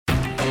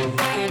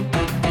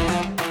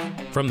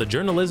From the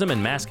Journalism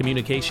and Mass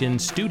Communication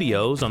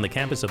Studios on the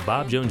campus of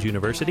Bob Jones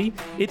University,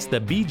 it's the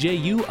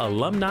BJU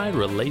Alumni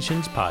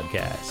Relations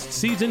Podcast.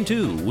 Season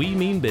 2, We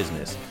Mean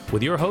Business,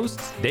 with your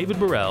hosts, David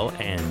Burrell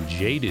and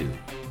Jay Du.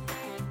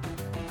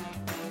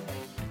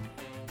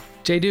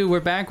 Jay-Do, we're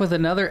back with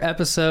another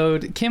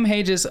episode. Kim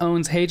Hajas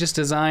owns Hajas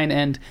Design,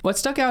 and what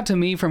stuck out to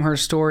me from her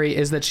story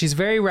is that she's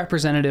very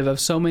representative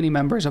of so many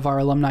members of our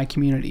alumni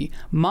community.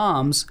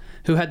 Moms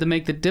who had to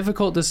make the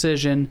difficult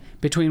decision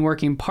between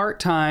working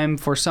part-time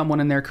for someone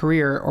in their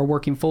career or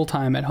working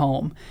full-time at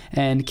home.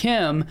 And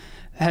Kim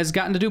has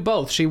gotten to do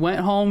both. She went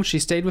home, she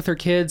stayed with her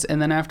kids,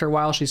 and then after a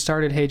while she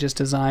started Hajas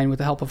Design with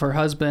the help of her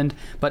husband,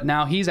 but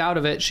now he's out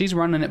of it. She's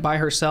running it by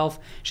herself.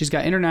 She's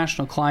got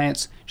international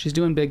clients. She's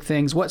doing big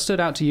things. What stood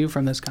out to you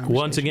from this conversation?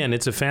 Once again,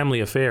 it's a family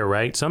affair,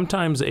 right?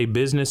 Sometimes a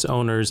business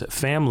owner's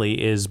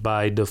family is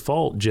by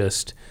default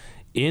just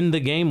in the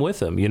game with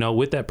them,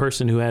 with that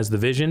person who has the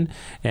vision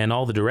and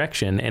all the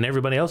direction, and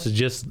everybody else is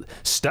just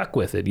stuck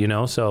with it,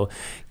 So,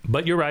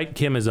 but you're right,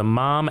 Kim is a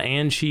mom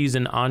and she's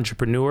an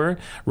entrepreneur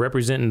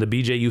representing the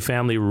BJU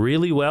family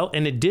really well.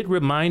 And it did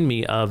remind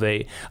me of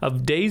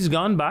days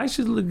gone by.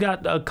 She's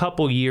got a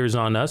couple years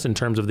on us in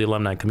terms of the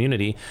alumni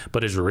community,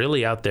 but is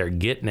really out there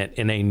getting it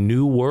in a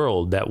new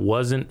world that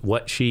wasn't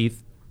what she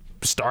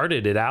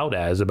started it out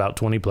as about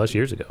 20 plus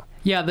years ago.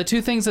 Yeah, the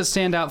two things that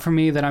stand out for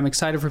me that I'm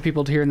excited for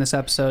people to hear in this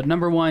episode.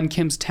 Number one,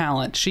 Kim's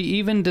talent. She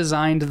even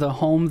designed the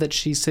home that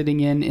she's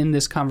sitting in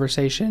this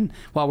conversation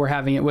while we're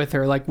having it with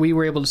her. Like, we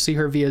were able to see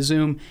her via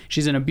Zoom.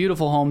 She's in a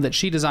beautiful home that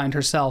she designed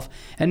herself.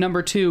 And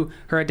number two,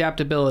 her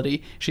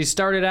adaptability. She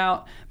started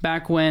out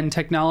back when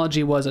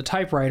technology was a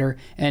typewriter,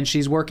 and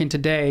she's working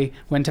today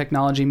when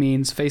technology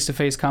means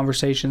face-to-face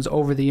conversations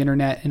over the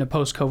internet in a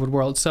post-COVID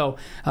world. So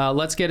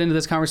let's get into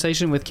this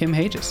conversation with Kim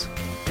Hajas.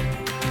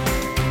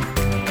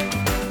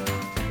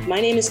 My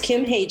name is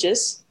Kim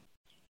Hajas,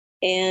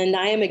 and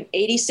I am an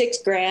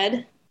 86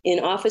 grad in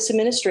office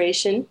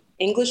administration,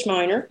 English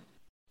minor.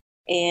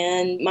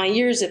 And my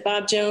years at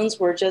Bob Jones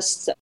were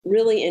just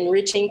really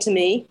enriching to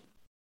me.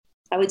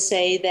 I would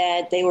say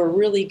that they were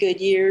really good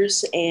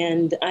years,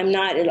 and I'm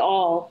not at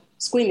all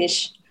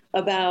squeamish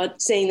about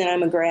saying that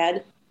I'm a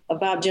grad of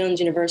Bob Jones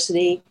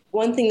University.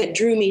 One thing that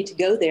drew me to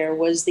go there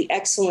was the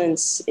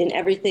excellence in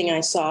everything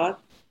I saw.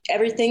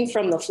 Everything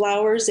from the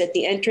flowers at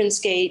the entrance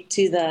gate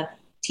to the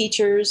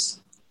teachers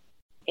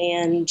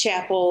and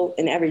chapel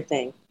and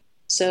everything.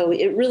 So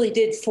it really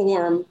did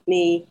form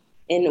me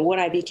in what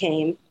I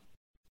became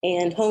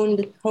and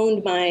honed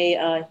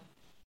my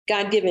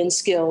God-given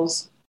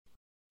skills.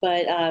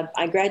 But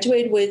I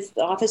graduated with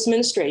office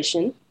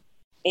administration.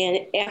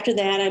 And after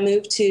that, I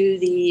moved to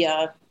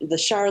the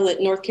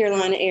Charlotte, North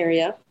Carolina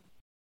area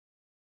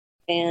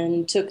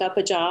and took up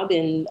a job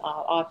in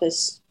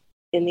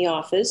the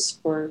office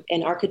for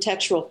an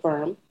architectural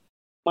firm.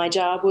 My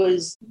job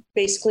was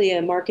basically a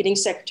marketing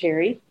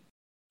secretary,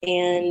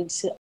 and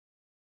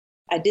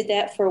I did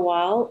that for a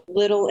while.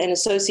 Little and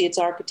Associates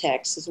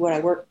Architects is who I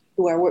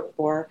worked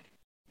for,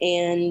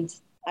 and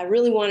I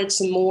really wanted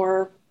some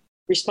more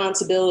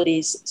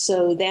responsibilities.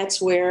 So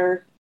that's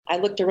where I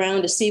looked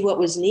around to see what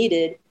was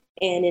needed.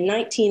 And in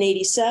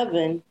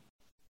 1987,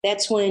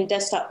 that's when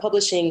desktop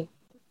publishing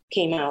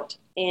came out,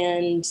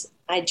 and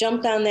I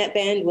jumped on that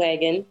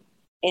bandwagon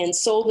and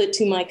sold it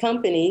to my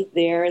company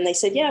there. And they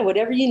said, yeah,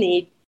 whatever you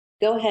need,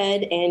 go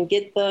ahead and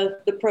get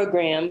the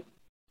program.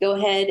 Go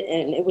ahead,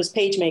 and it was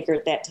PageMaker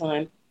at that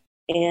time,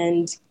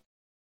 and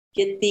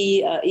get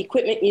the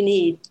equipment you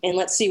need, and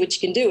let's see what you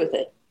can do with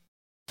it.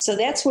 So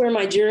that's where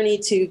my journey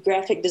to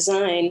graphic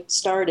design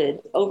started.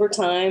 Over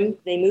time,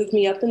 they moved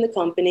me up in the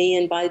company,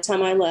 and by the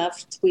time I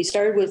left, we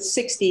started with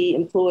 60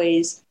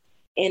 employees,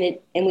 and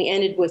we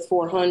ended with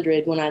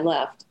 400 when I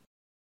left.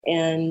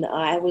 And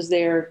I was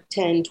there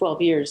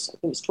 12 years. I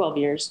think it was 12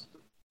 years,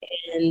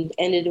 and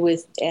ended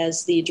with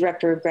as the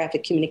director of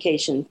graphic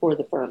communication for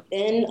the firm.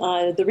 Then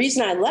the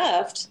reason I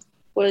left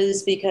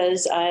was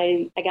because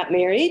I got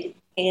married,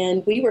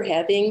 and we were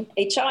having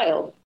a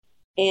child.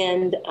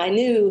 And I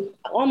knew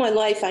all my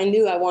life, I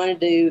wanted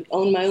to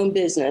own my own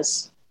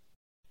business,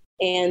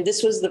 and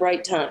this was the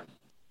right time.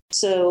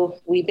 So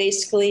we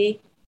basically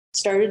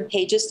started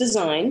Hajas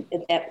Design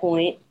at that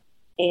point.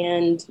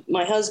 And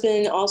my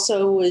husband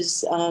also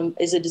is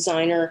a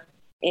designer,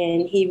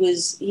 and he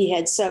was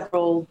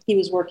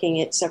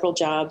working at several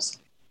jobs,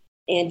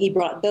 and he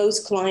brought those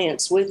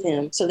clients with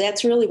him. So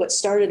that's really what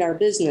started our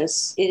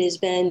business. It has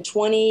been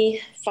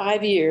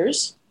 25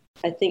 years.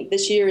 I think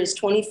this year is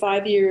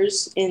 25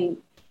 years in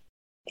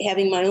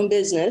having my own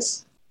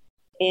business.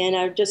 And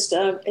I've just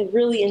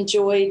really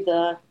enjoyed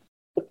the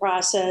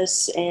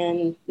process,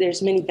 and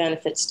there's many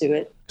benefits to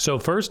it. So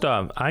first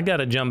off, I got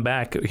to jump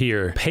back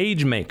here.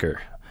 PageMaker.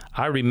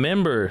 I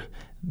remember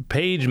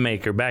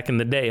PageMaker back in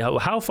the day.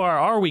 How far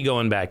are we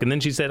going back? And then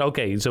she said,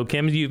 okay, so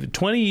Kim, you've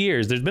 20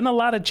 years. There's been a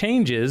lot of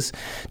changes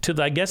to,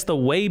 I guess, the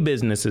way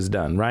business is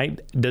done, right?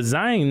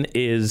 Design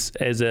is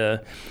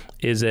a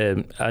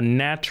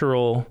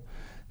natural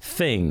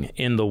thing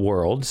in the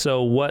world.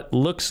 So what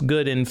looks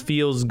good and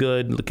feels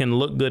good can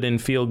look good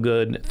and feel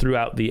good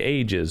throughout the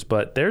ages.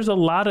 But there's a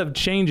lot of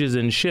changes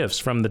and shifts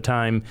from the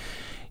time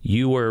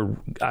you were,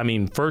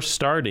 first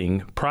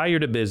starting prior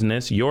to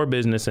business, your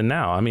business, and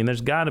now.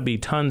 There's got to be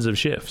tons of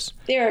shifts.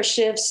 There are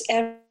shifts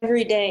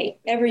every day,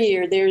 every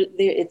year.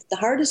 It's the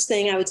hardest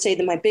thing, I would say,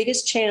 that my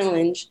biggest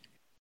challenge,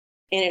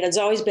 and it has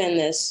always been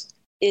this,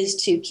 is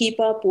to keep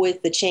up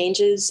with the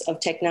changes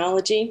of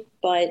technology,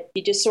 but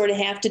you just sort of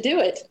have to do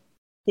it.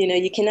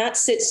 You cannot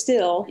sit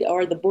still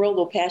or the world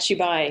will pass you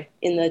by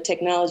in the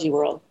technology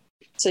world.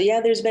 So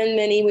yeah, there's been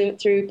many. We went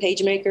through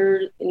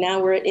PageMaker, now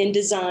we're in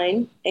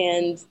design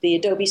and the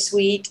Adobe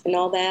Suite and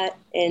all that,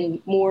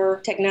 and more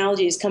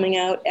technology is coming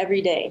out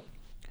every day.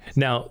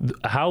 Now,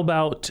 how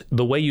about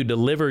the way you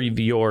deliver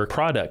your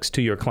products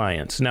to your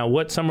clients? Now,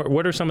 what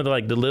are some of the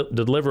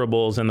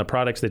deliverables and the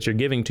products that you're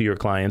giving to your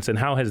clients, and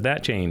how has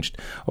that changed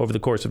over the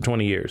course of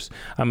 20 years?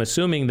 I'm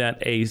assuming that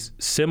a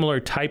similar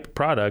type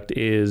product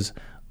is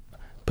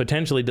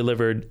potentially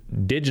delivered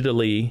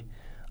digitally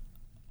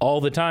all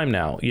the time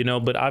now,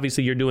 but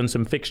obviously you're doing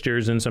some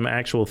fixtures and some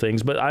actual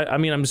things. But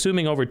I'm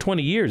assuming over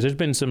 20 years, there's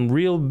been some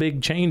real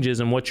big changes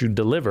in what you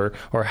deliver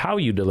or how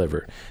you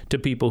deliver to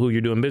people who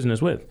you're doing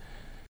business with.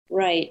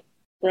 Right.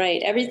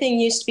 Everything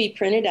used to be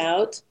printed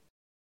out,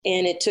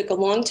 and it took a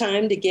long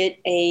time to get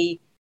an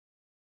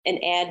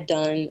ad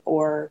done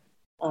or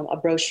a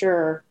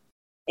brochure,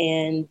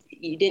 and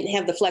you didn't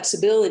have the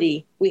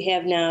flexibility we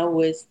have now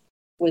with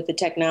the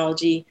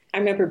technology. I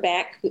remember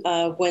back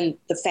when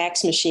the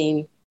fax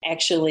machine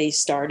actually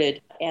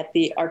started at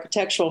the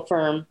architectural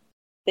firm.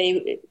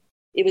 It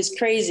was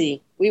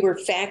crazy. We were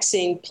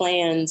faxing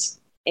plans,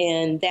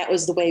 and that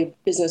was the way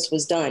business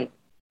was done.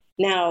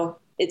 Now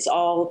it's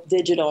all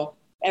digital.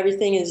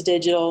 Everything is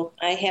digital.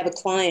 I have a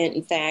client,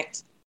 in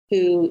fact,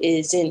 who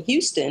is in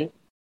Houston,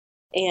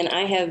 and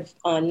I have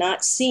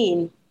not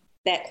seen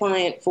that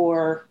client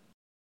for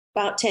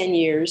about 10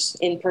 years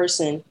in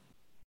person,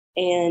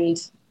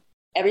 and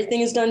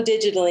everything is done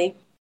digitally.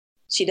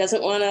 She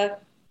doesn't want to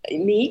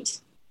meet.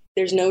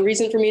 There's no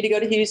reason for me to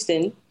go to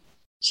Houston.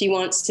 She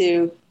wants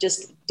to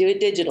just do it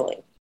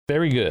digitally.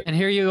 Very good. And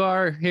here you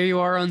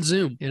are on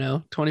Zoom,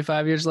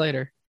 25 years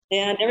later.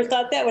 Yeah, I never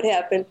thought that would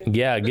happen.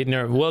 Yeah,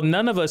 well,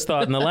 none of us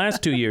thought in the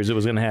last 2 years it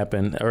was going to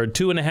happen. Or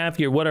 2.5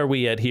 years. What are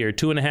we at here?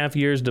 2.5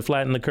 years to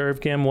flatten the curve,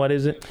 Kim? What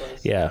is it?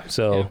 Yeah,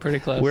 so pretty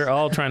close. We're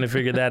all trying to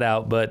figure that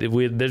out. But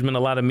there's been a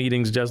lot of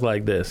meetings just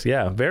like this.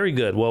 Yeah, very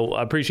good. Well,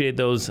 I appreciate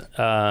those.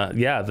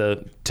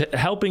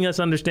 Helping us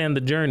understand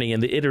the journey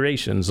and the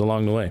iterations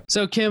along the way.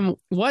 So, Kim,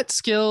 what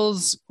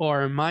skills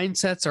or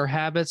mindsets or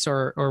habits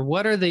or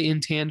what are the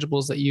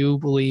intangibles that you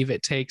believe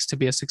it takes to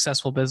be a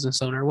successful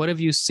business owner? What have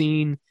you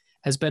seen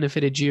has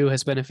benefited you,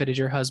 has benefited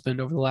your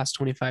husband over the last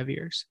 25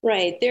 years?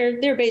 Right. There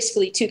are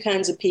basically two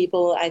kinds of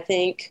people, I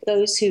think.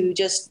 Those who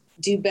just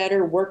do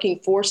better working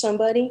for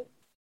somebody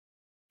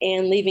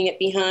and leaving it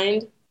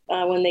behind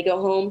when they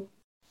go home,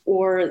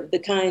 or the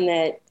kind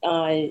that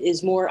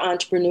is more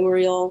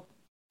entrepreneurial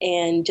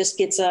and just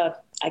gets a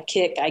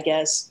kick, I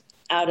guess,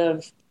 out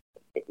of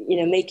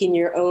making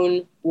your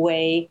own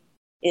way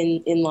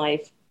in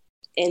life.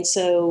 And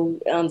so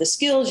the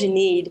skills you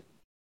need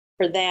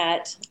for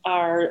that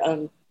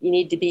are you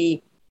need to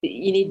be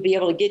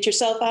able to get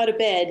yourself out of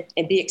bed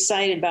and be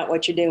excited about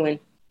what you're doing.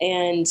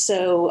 And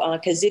so,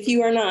 because if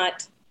you are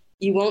not,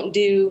 you won't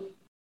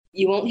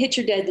hit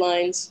your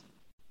deadlines,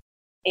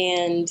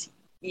 and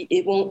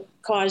it won't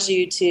cause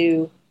you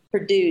to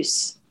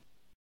produce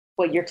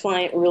what your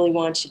client really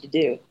wants you to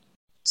do.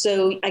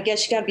 So I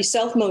guess you got to be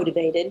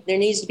self-motivated. There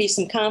needs to be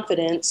some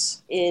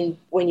confidence in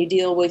when you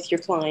deal with your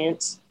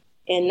clients,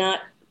 and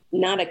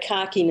not a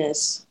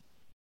cockiness.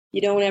 You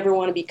don't ever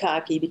want to be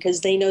cocky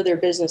because they know their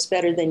business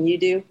better than you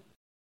do.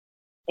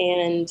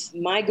 And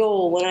my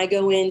goal when I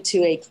go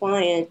into a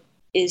client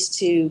is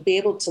to be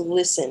able to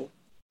listen.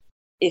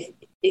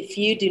 If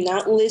you do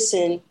not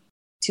listen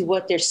to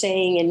what they're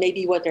saying and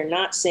maybe what they're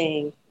not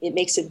saying, it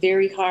makes it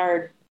very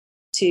hard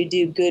to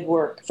do good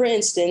work. For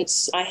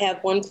instance, I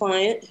have one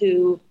client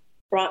who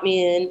brought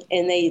me in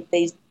and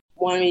they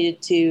wanted me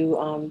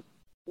to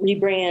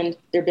rebrand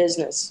their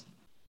business.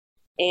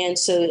 And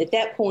so at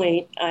that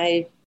point,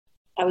 I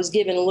was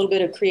given a little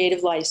bit of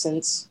creative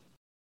license.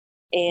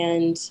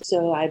 And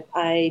so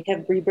I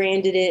have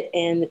rebranded it,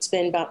 and it's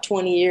been about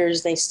 20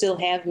 years. They still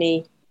have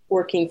me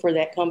working for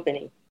that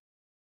company.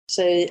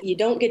 So you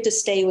don't get to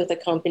stay with a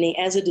company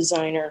as a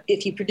designer.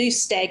 If you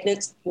produce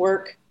stagnant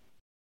work,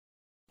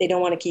 they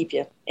don't want to keep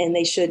you, and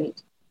they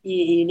shouldn't.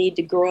 You need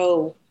to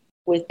grow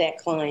with that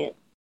client.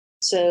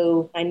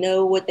 So I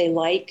know what they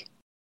like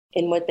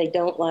and what they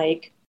don't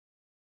like,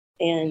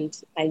 and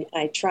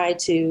I try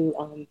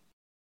to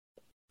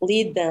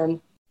lead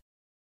them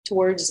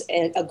towards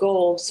a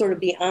goal sort of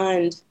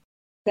beyond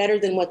better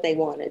than what they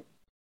wanted.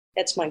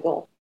 That's my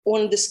goal.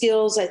 One of the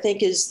skills I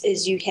think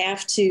is you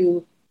have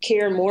to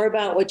care more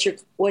about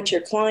what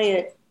your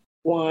client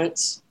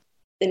wants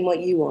than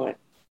what you want.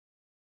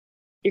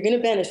 You're going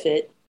to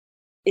benefit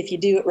if you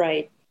do it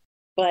right,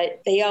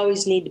 but they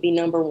always need to be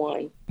number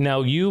one.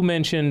 Now, you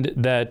mentioned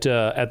that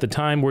at the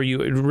time where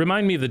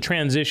remind me of the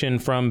transition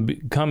from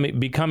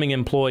becoming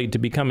employed to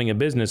becoming a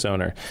business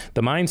owner.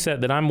 The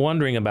mindset that I'm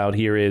wondering about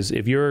here is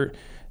if you're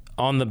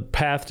on the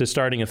path to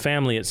starting a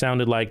family, it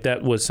sounded like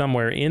that was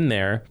somewhere in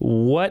there.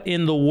 What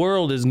in the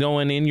world is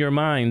going in your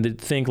mind to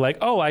think like,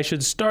 oh, I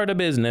should start a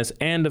business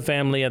and a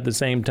family at the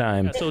same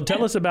time? So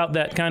tell us about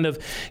that kind of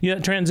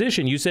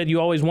transition. You said you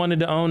always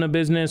wanted to own a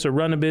business or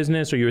run a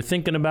business, or you were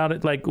thinking about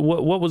it. Like,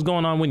 what was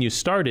going on when you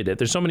started it?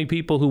 There's so many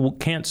people who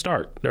can't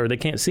start, or they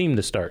can't seem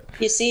to start.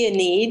 You see a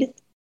need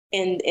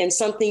and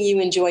something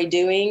you enjoy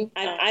doing.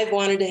 I've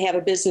wanted to have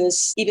a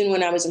business even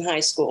when I was in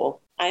high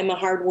school. I'm a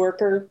hard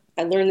worker.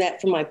 I learned that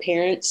from my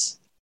parents.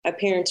 My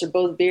parents are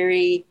both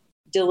very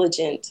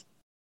diligent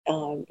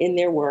in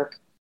their work.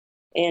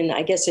 And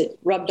I guess it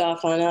rubbed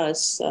off on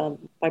us,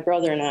 my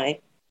brother and I.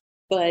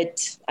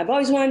 But I've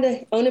always wanted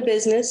to own a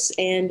business.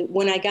 And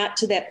when I got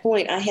to that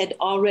point, I had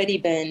already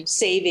been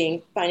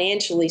saving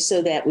financially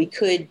so that we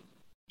could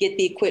get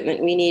the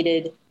equipment we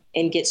needed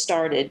and get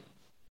started.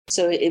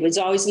 So it was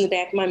always in the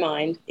back of my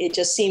mind. It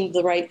just seemed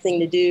the right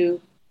thing to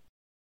do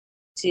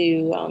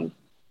to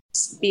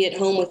be at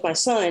home with my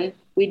son.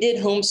 We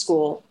did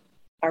homeschool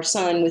our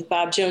son with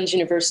Bob Jones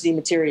University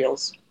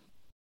materials.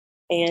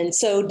 And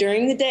so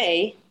during the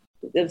day,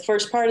 the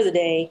first part of the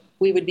day,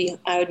 I would be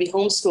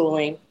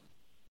homeschooling.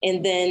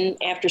 And then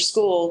after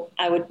school,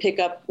 I would pick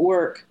up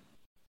work.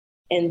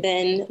 And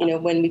then,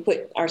 when we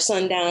put our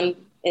son down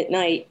at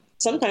night,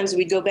 sometimes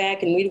we'd go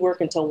back and we'd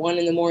work until 1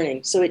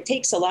 a.m. So it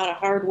takes a lot of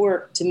hard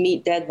work to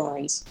meet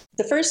deadlines.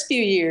 The first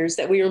few years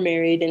that we were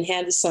married and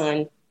had the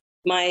son,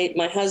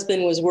 my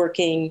husband was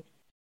working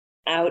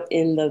out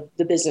in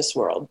the business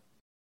world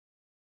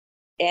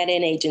at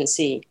an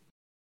agency.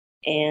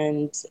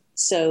 And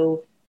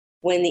so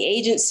when the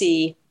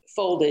agency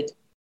folded,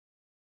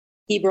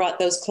 he brought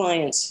those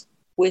clients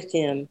with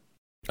him.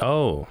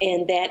 Oh.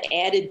 And that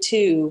added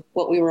to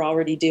what we were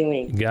already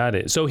doing. Got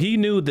it. So he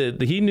knew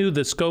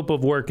the scope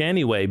of work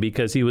anyway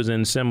because he was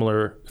in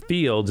similar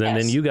fields, and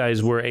Yes. then you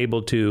guys were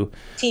able to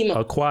Team up.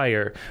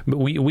 acquire. But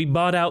we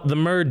bought out the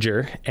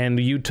merger, and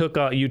you took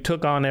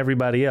on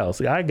everybody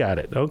else. I got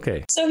it.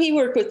 Okay. So he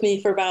worked with me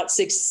for about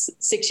six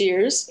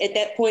years. At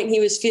that point,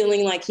 he was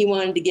feeling like he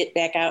wanted to get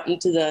back out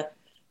into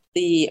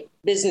the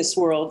business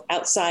world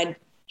outside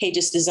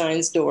Hajas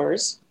Design's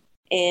doors.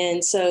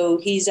 And so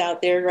he's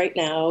out there right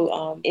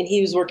now, and he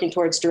was working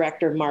towards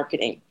director of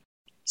marketing.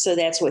 So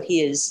that's what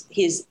he is.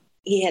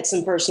 He had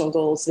some personal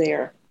goals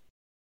there.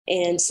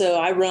 And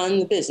so I run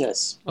the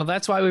business. Well,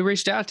 that's why we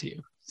reached out to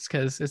you. It's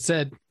because it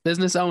said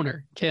business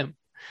owner, Kim.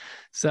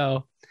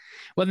 So,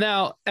 well,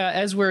 now,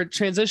 as we're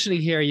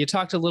transitioning here, you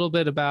talked a little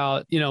bit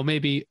about,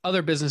 maybe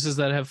other businesses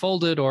that have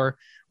folded or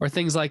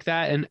things like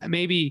that. And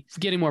maybe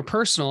getting more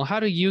personal, how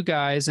do you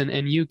guys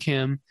and you,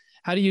 Kim,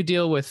 how do you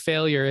deal with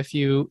failure if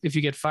you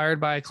get fired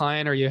by a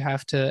client, or you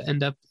have to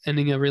end up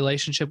ending a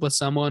relationship with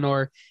someone,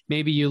 or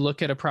maybe you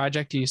look at a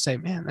project and you say,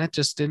 man, that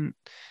just didn't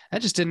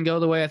go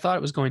the way I thought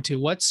it was going to.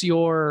 What's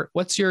your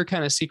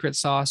kind of secret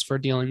sauce for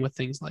dealing with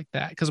things like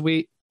that? Because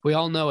we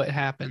all know it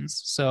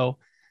happens. So,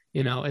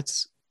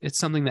 it's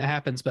something that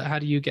happens, but how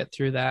do you get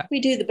through that? We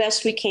do the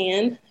best we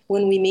can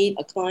when we meet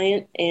a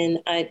client, and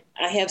I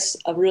have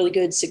a really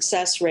good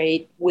success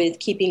rate with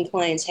keeping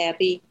clients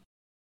happy.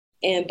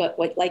 But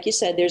like you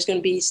said, there's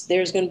going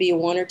to be a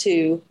one or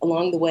two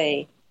along the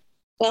way.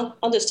 Well,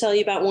 I'll just tell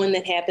you about one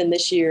that happened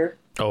this year.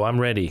 Oh, I'm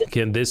ready.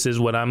 Kim, this is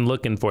what I'm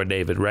looking for,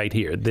 David, right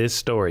here. This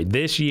story,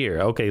 this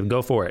year. Okay,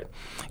 go for it.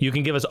 You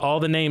can give us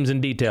all the names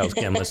and details,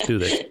 Kim. Let's do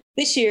this.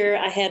 This year,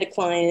 I had a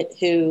client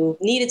who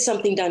needed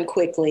something done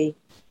quickly,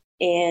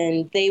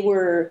 and they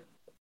were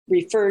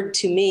referred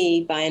to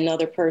me by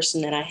another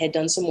person that I had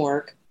done some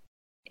work.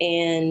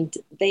 And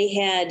they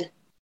had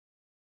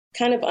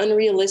kind of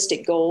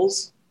unrealistic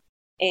goals.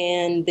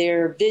 And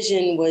their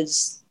vision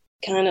was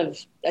kind of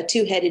a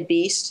two-headed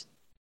beast.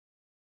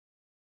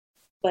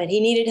 But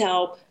he needed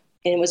help.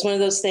 And it was one of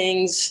those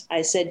things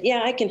I said,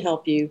 yeah, I can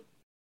help you.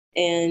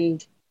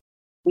 And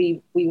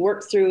we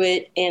worked through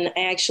it. And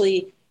I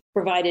actually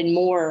provided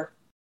more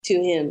to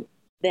him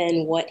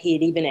than what he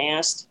had even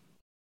asked.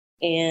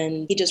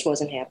 And he just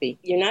wasn't happy.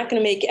 You're not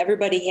going to make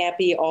everybody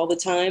happy all the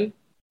time.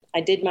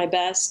 I did my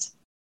best.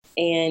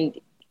 And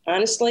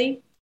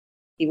honestly,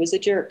 he was a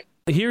jerk.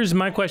 Here's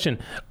my question.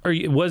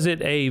 Was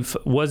it a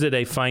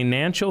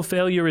financial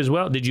failure as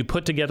well? Did you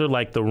put together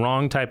like the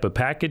wrong type of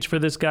package for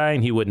this guy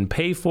and he wouldn't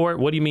pay for it?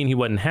 What do you mean he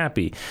wasn't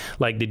happy?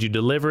 Like, did you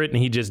deliver it and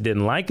he just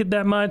didn't like it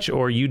that much?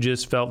 Or you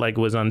just felt like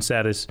it was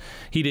unsatisfied?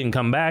 He didn't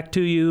come back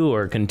to you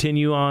or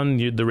continue on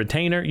the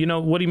retainer?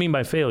 What do you mean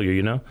by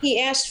failure,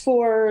 He asked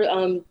for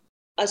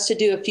us to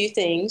do a few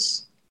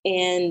things,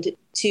 and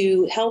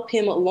to help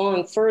him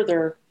along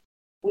further,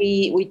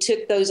 we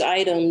took those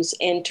items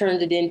and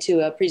turned it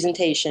into a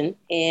presentation,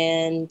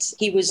 and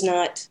he was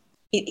not,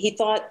 he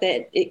thought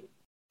that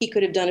he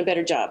could have done a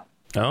better job.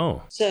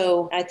 Oh.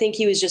 So I think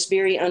he was just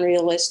very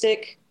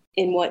unrealistic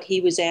in what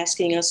he was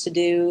asking us to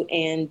do,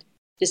 and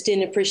just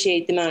didn't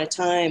appreciate the amount of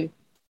time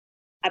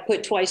I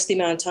put twice the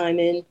amount of time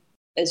in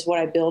as what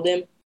I billed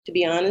him, to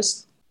be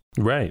honest.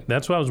 Right.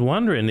 That's what I was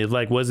wondering. Is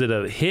like, was it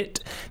a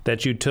hit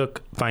that you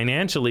took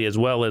financially as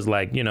well as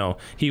like, you know,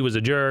 he was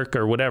a jerk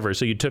or whatever?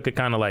 So you took it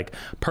kind of like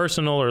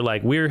personal, or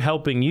like, we're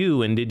helping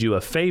you and did you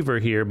a favor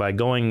here by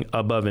going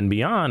above and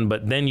beyond.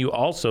 But then you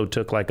also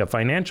took like a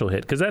financial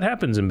hit, because that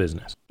happens in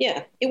business.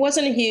 Yeah, it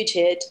wasn't a huge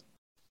hit,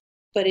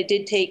 but it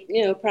did take,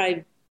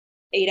 probably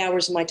 8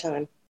 hours of my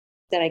time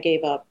that I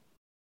gave up.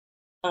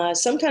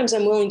 Sometimes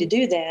I'm willing to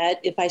do that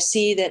if I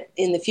see that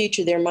in the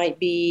future there might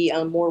be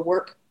more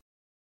work,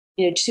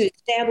 to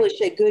establish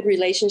a good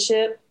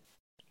relationship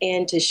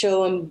and to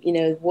show them,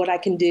 what I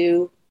can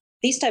do.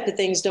 These type of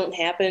things don't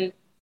happen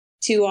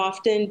too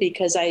often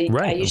because I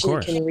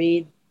usually can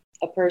read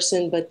a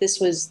person, but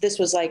this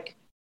was like,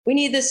 we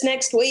need this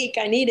next week.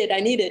 I need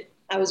it.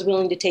 I was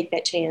willing to take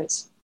that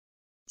chance.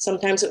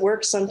 Sometimes it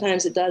works,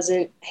 sometimes it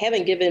doesn't. I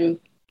haven't given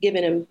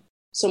him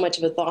so much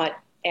of a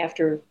thought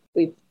after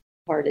we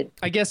parted.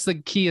 I guess the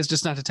key is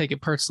just not to take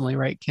it personally,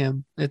 right,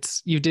 Kim?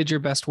 It's, you did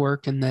your best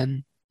work and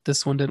then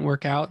this one didn't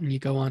work out and you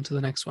go on to the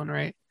next one,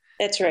 right?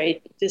 That's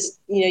right. Just,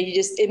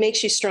 it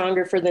makes you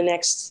stronger for the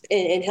next,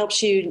 and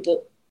helps you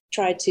to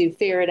try to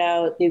ferret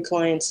out new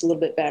clients a little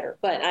bit better.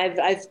 But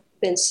I've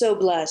been so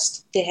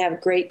blessed to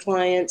have great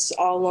clients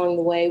all along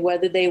the way,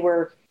 whether they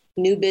were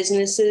new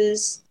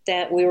businesses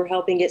that we were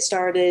helping get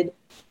started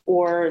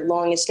or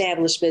long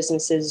established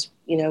businesses.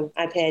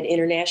 I've had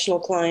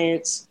international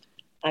clients.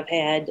 I've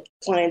had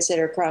clients that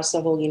are across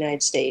the whole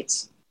United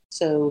States.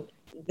 So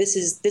this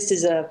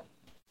is a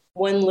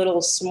one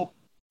little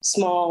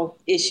small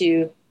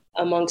issue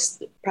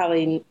amongst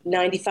probably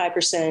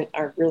 95%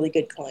 are really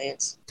good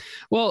clients.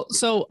 Well,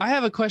 so I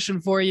have a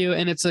question for you,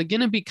 and it's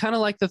going to be kind of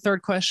like the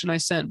third question I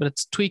sent, but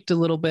it's tweaked a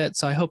little bit.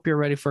 So I hope you're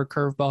ready for a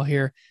curveball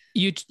here.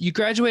 You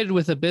graduated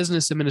with a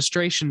business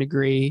administration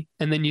degree,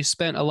 and then you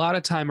spent a lot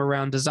of time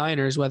around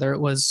designers, whether it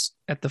was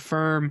at the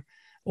firm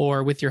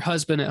or with your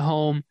husband at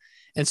home.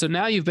 And so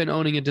now you've been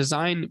owning a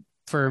design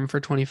firm for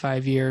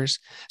 25 years.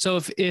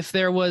 So if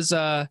there was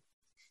a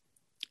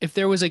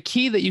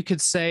key that you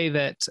could say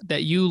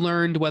that you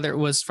learned, whether it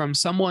was from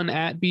someone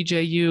at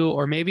BJU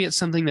or maybe it's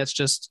something that's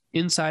just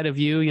inside of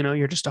you,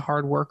 you're just a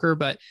hard worker,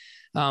 but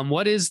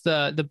what is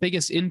the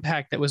biggest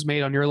impact that was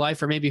made on your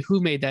life, or maybe who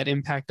made that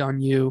impact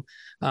on you?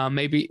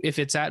 Maybe if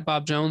it's at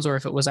Bob Jones or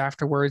if it was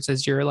afterwards,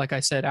 as you're, like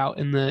I said, out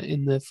in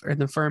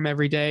the firm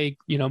every day,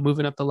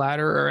 moving up the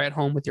ladder, or at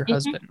home with your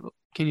husband.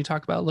 Can you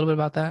talk about a little bit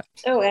about that?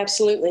 Oh,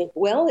 absolutely.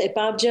 Well, at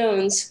Bob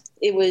Jones,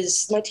 it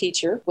was my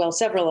teacher. Well,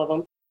 several of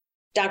them.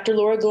 Dr.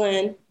 Laura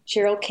Glenn,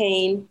 Cheryl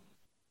Kane,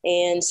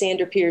 and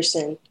Sandra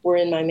Pearson were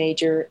in my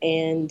major.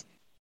 And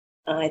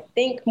I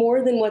think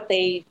more than what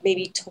they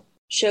maybe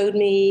showed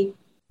me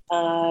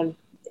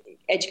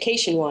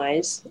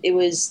education-wise, it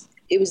was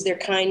their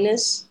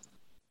kindness,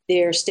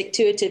 their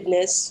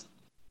stick-to-itiveness.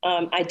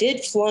 I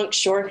did flunk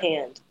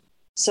shorthand,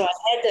 so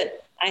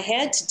I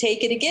had to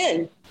take it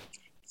again.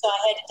 So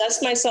I had to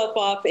dust myself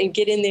off and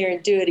get in there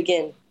and do it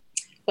again.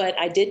 But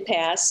I did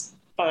pass.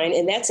 Fine.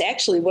 And that's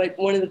actually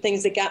one of the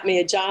things that got me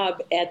a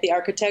job at the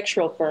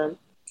architectural firm.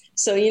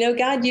 So,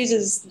 God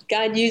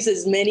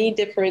uses many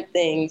different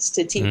things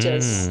to teach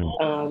us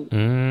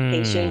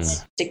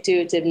patience,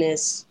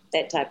 stick-to-itiveness,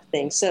 that type of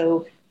thing.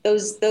 So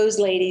those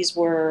ladies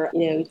were,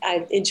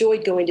 I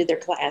enjoyed going to their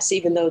class,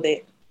 even though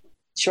the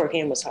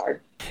shorthand was hard.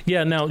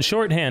 Yeah. Now,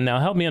 shorthand. Now,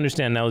 help me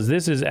understand. Now, is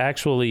this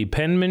actually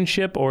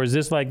penmanship, or is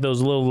this like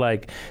those little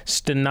like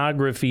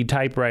stenography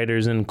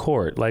typewriters in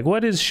court? Like,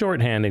 what is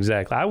shorthand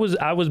exactly? I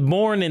was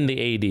born in the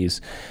 80s,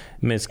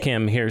 Miss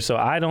Kim here, so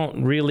I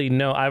don't really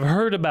know. I've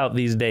heard about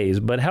these days,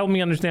 but help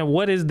me understand.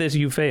 What is this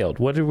you failed?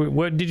 What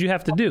did you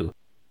have to do?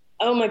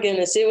 Oh my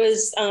goodness! It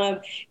was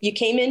you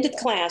came into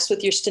class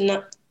with your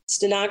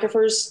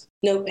stenographer's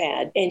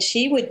notepad, and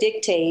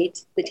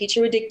the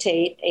teacher would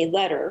dictate a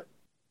letter.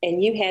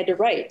 And you had to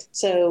write.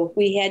 So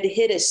we had to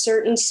hit a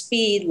certain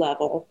speed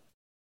level.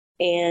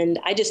 And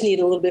I just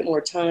needed a little bit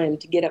more time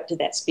to get up to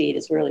that speed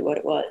is really what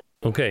it was.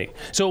 Okay.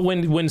 So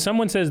when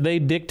someone says they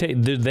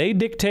dictate, do they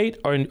dictate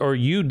or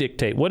you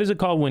dictate? What is it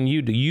called when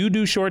you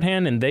do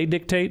shorthand and they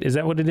dictate? Is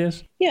that what it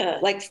is? Yeah.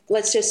 Like,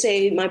 let's just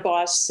say my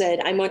boss said,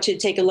 I want you to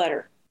take a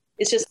letter.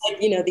 It's just like,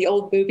 the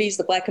old movies,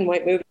 the black and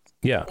white movies.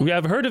 Yeah,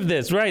 I've heard of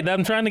this, right?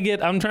 I'm trying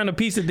to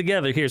piece it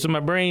together here so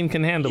my brain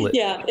can handle it.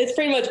 Yeah, it's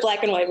pretty much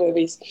black and white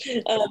movies.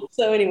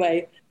 So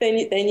anyway,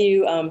 then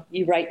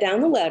you write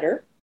down the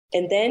letter,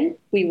 and then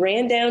we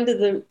ran down to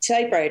the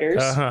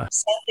typewriters.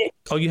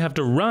 Oh, you have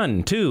to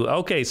run too.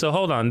 Okay, so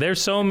hold on.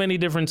 There's so many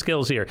different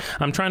skills here.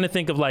 I'm trying to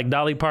think of like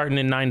Dolly Parton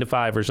in 9 to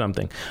 5 or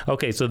something.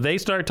 Okay, so they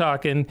start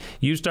talking,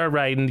 you start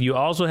writing. You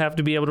also have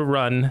to be able to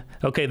run.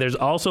 Okay, there's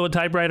also a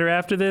typewriter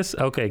after this.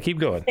 Okay, keep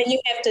going. And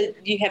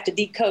you have to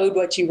decode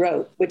what you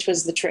wrote, which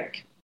was the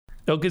trick.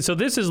 Okay, so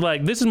this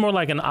is more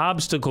like an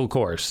obstacle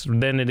course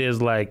than it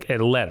is like a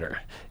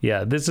letter.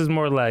 Yeah, this is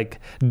more like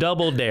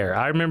Double Dare.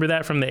 I remember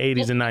that from the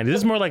 80s and 90s. This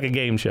is more like a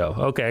game show.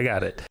 Okay, I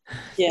got it.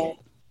 Yeah.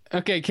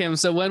 Okay, Kim,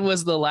 so when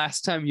was the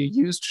last time you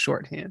used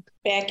shorthand?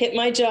 Back at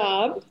my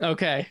job.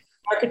 Okay.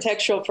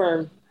 Architectural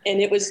firm. And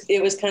it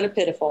was kind of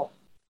pitiful,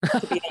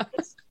 to be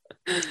honest.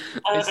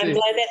 I'm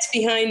glad that's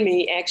behind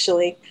me,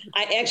 actually.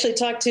 I actually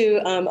talked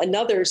to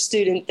another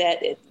student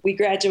that we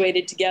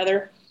graduated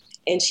together,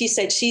 and she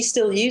said she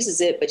still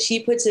uses it, but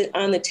she puts it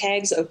on the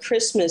tags of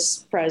Christmas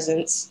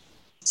presents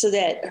so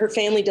that her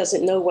family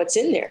doesn't know what's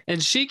in there.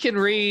 And she can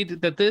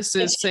read that this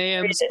is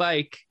Sam's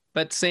bike,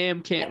 but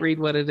Sam can't read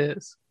what it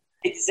is.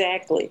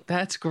 Exactly.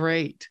 That's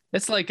great.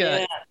 It's like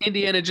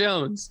Indiana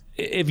Jones.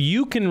 If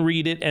you can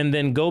read it and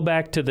then go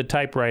back to the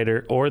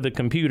typewriter or the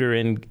computer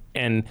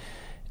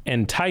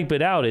and type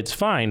it out, it's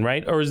fine,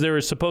 right? Or is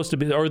there supposed to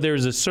be, or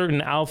there's a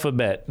certain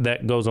alphabet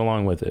that goes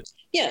along with it?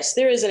 Yes,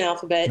 there is an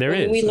alphabet. There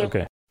is.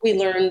 We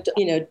learned,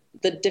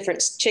 the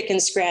different chicken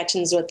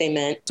scratchings, what they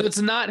meant. So it's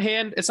not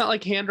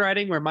like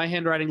handwriting where my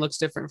handwriting looks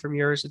different from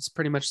yours. It's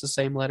pretty much the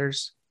same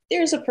letters.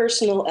 There's a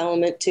personal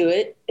element to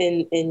it,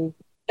 and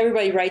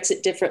everybody writes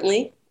it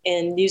differently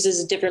and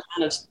uses a different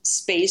amount of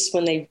space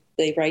when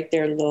they write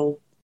their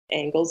little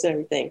angles and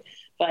everything.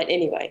 But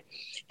anyway,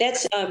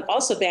 that's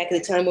also back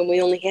at the time when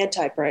we only had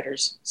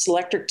typewriters,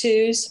 Selectric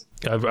 2s.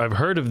 I've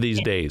heard of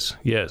these days.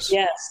 Yes.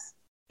 Yes.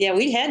 Yeah,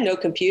 we had no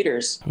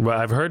computers. Well,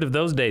 I've heard of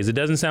those days. It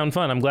doesn't sound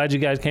fun. I'm glad you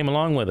guys came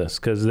along with us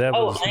because that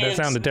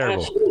sounded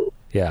terrible. Absolutely.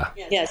 Yeah.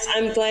 Yes,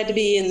 I'm glad to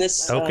be in this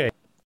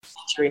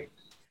century.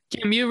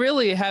 Kim, you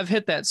really have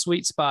hit that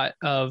sweet spot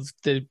of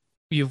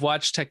you've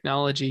watched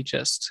technology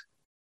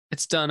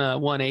it's done a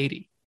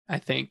 180, I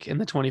think, in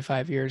the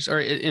 25 years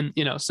or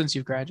since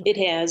you've graduated.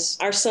 It has.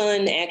 Our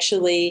son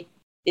actually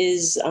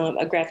is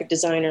a graphic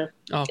designer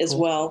as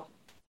well.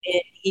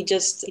 And he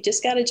just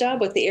got a job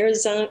with the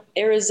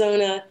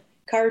Arizona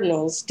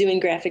Cardinals doing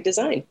graphic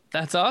design.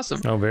 That's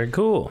awesome. Oh, very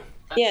cool.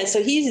 Yeah,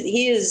 so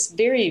he is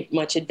very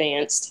much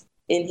advanced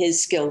in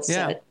his skill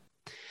set.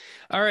 Yeah.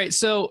 All right.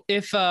 So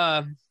if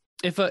a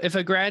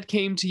grad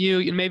came to you,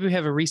 and maybe we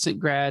have a recent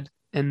grad,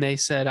 and they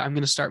said, I'm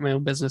going to start my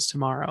own business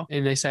tomorrow.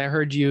 And they say, I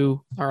heard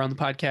you are on the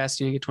podcast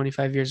and you get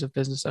 25 years of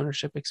business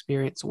ownership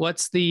experience.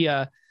 What's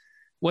the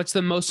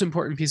most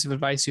important piece of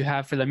advice you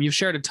have for them? You've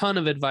shared a ton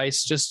of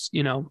advice just,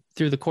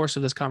 through the course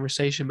of this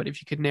conversation, but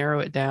if you could narrow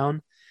it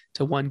down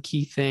to one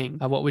key thing,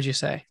 what would you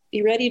say?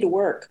 Be ready to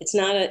work. It's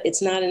not a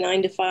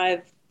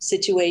 9-to-5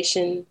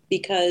 situation,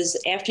 because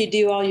after you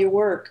do all your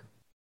work,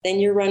 then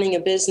you're running a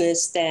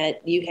business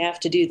that you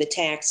have to do the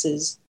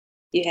taxes,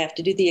 you have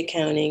to do the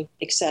accounting,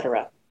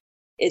 etc.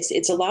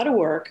 It's a lot of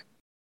work,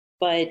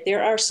 but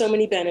there are so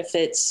many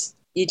benefits.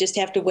 You just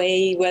have to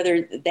weigh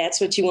whether that's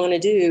what you want to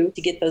do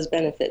to get those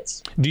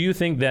benefits. Do you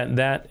think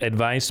that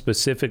advice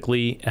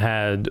specifically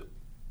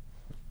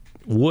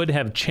would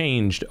have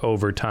changed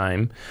over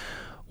time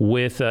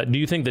with, do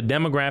you think the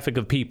demographic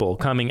of people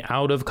coming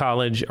out of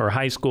college or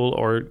high school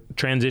or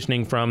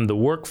transitioning from the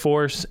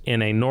workforce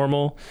in a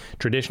normal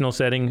traditional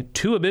setting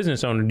to a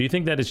business owner, do you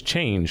think that has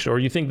changed? Or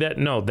you think that,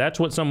 no, that's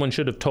what someone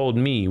should have told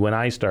me when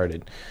I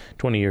started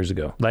 20 years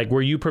ago? Like,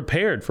 were you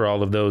prepared for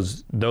all of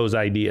those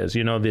ideas,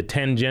 the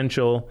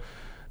tangential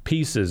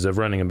pieces of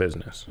running a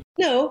business?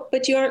 No,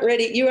 but you aren't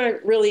ready. You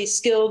aren't really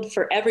skilled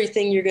for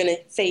everything you're going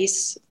to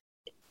face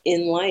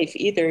in life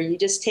either. You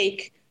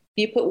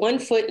put one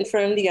foot in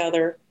front of the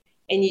other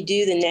and you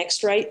do the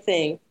next right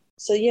thing.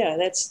 So yeah,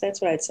 that's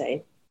what I'd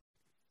say.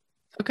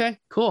 Okay,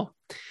 cool.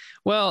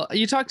 Well,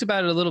 you talked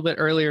about it a little bit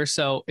earlier,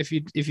 so if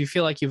you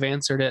feel like you've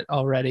answered it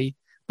already,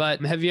 but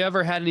have you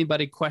ever had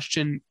anybody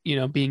question,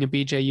 being a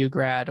BJU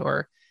grad,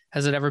 or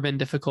has it ever been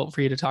difficult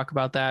for you to talk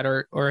about that?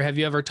 Or have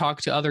you ever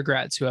talked to other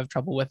grads who have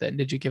trouble with it? And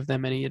did you give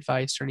them any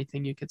advice or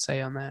anything you could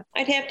say on that?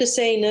 I'd have to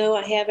say, no,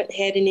 I haven't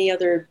had any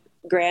other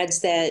grads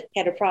that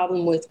had a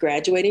problem with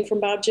graduating from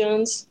Bob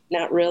Jones.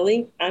 Not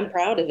really. I'm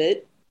proud of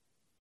it.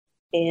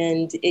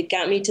 And it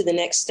got me to the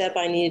next step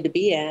I needed to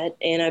be at.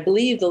 And I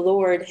believe the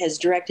Lord has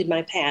directed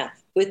my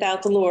path.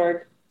 Without the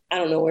Lord, I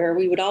don't know where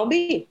we would all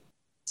be.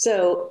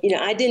 So,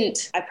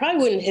 I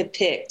probably wouldn't have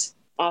picked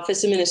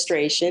office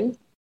administration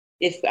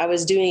if I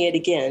was doing it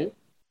again.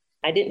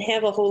 I didn't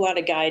have a whole lot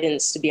of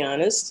guidance, to be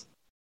honest.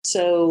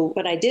 So,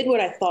 but I did what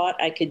I thought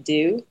I could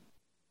do,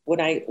 what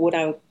I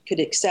could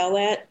excel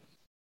at.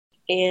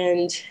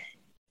 And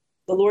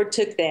the Lord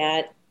took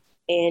that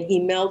and he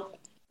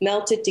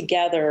melted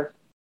together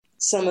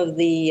some of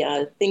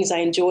the things I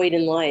enjoyed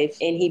in life.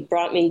 And he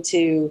brought me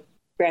to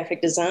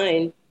graphic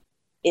design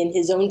in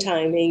his own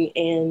timing.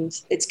 And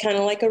it's kind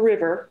of like a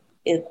river.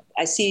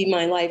 I see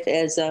my life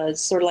as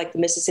sort of like the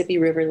Mississippi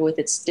River with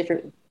its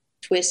different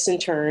twists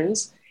and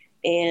turns.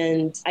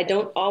 And I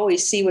don't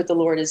always see what the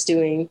Lord is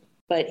doing,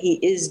 but he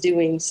is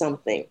doing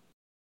something.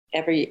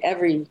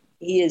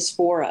 He is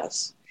for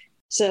us.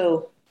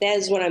 So that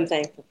is what I'm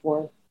thankful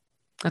for.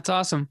 That's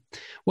awesome.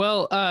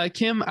 Well,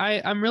 Kim,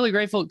 I'm really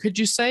grateful. Could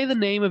you say the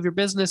name of your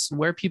business and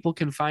where people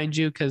can find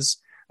you? Because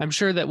I'm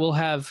sure that we'll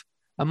have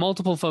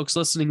multiple folks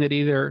listening that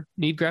either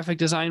need graphic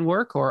design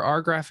work or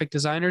are graphic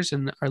designers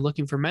and are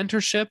looking for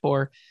mentorship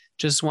or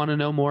just want to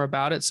know more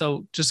about it.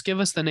 So just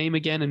give us the name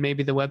again and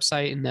maybe the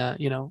website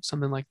and,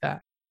 something like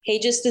that.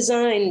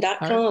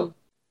 Hajasdesign.com. Right.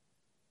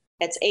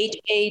 That's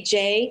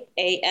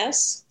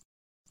HAJAS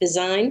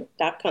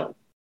design.com.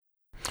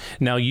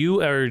 Now,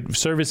 you are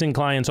servicing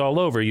clients all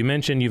over. You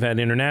mentioned you've had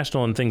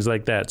international and things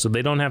like that. So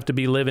they don't have to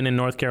be living in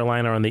North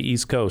Carolina or on the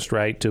East Coast,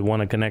 right, to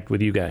want to connect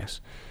with you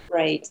guys.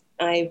 Right.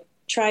 I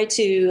try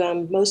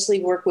to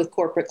mostly work with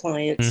corporate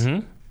clients.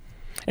 Mm-hmm.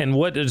 And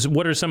what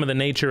are some of the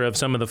nature of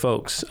some of the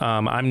folks?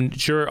 I'm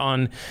sure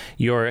on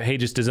your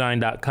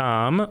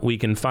hajasdesign.com we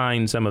can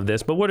find some of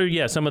this. But what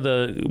are some of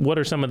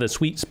the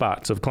sweet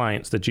spots of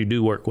clients that you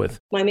do work with?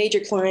 My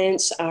major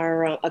clients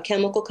are a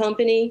chemical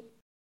company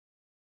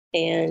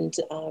and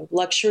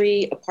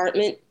luxury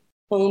apartment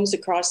homes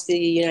across the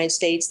United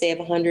States. They have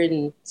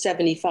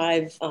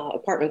 175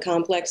 apartment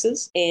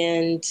complexes,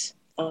 and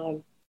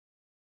have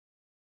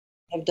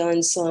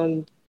done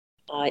some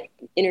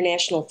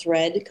international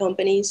thread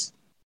companies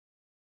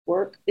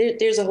work.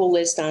 There's a whole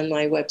list on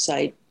my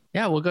website.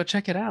 Yeah, we'll go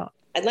check it out.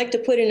 I'd like to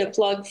put in a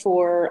plug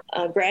for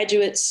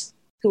graduates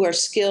who are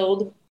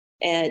skilled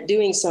at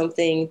doing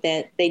something,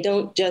 that they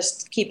don't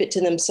just keep it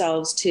to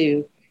themselves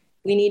too.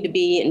 We need to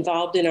be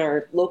involved in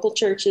our local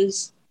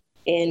churches,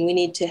 and we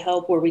need to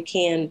help where we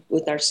can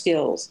with our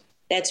skills.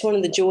 That's one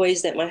of the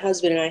joys that my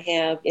husband and I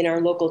have in our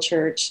local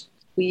church.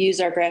 We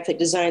use our graphic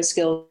design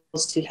skills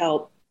to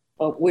help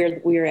where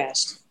we're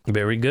asked.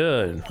 Very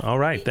good. All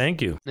right.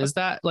 Thank you. Is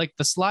that like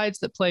the slides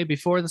that play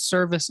before the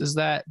service? Is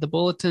that the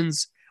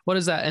bulletins? What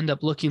does that end up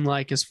looking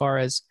like as far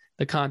as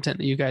the content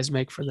that you guys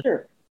make for the?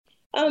 Sure.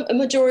 A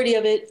majority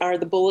of it are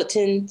the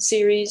bulletin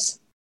series,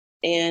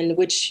 and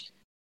which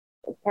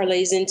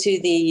parlays into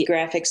the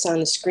graphics on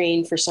the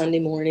screen for Sunday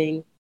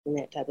morning and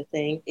that type of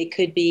thing. It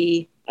could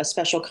be a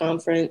special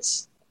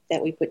conference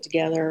that we put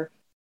together,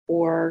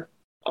 or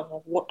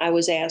I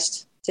was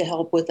asked to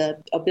help with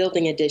a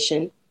building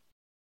addition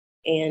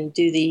and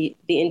do the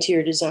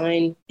interior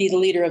design, be the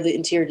leader of the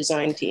interior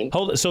design team.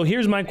 Hold it. So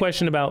here's my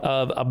question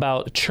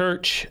about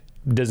church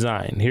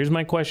design. Here's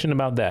my question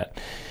about that.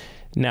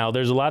 Now,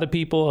 there's a lot of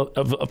people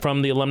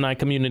from the alumni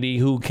community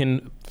who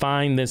can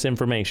find this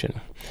information.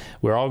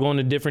 We're all going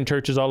to different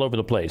churches all over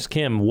the place.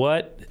 Kim,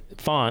 what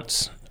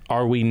fonts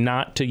are we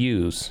not to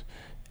use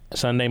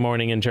Sunday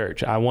morning in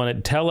church? I want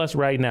to tell us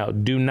right now,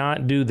 do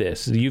not do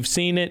this. You've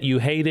seen it, you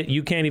hate it,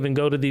 you can't even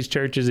go to these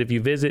churches if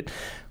you visit.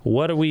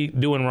 What are we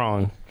doing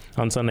wrong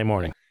on Sunday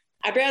morning?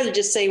 I'd rather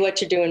just say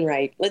what you're doing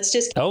right. Let's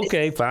just...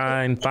 Okay,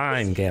 fine,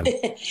 Kim.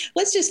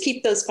 Let's just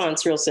keep those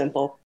fonts real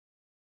simple.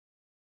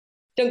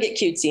 Don't get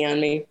cutesy on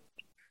me.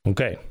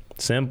 Okay,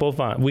 simple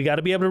font. We got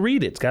to be able to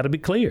read it. It's got to be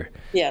clear.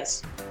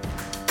 Yes.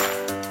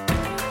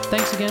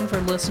 Thanks again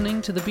for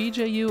listening to the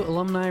BJU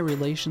Alumni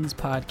Relations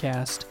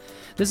Podcast.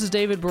 This is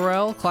David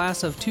Burrell,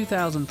 class of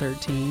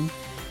 2013,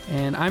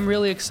 and I'm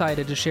really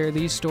excited to share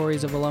these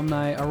stories of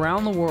alumni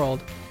around the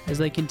world as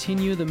they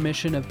continue the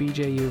mission of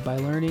BJU by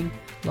learning,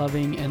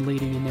 loving, and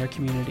leading in their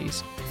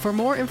communities. For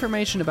more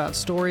information about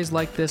stories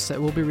like this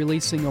that we'll be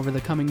releasing over the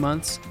coming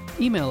months,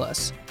 email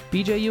us,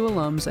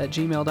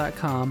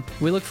 bjualums@gmail.com.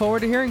 We look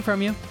forward to hearing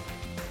from you.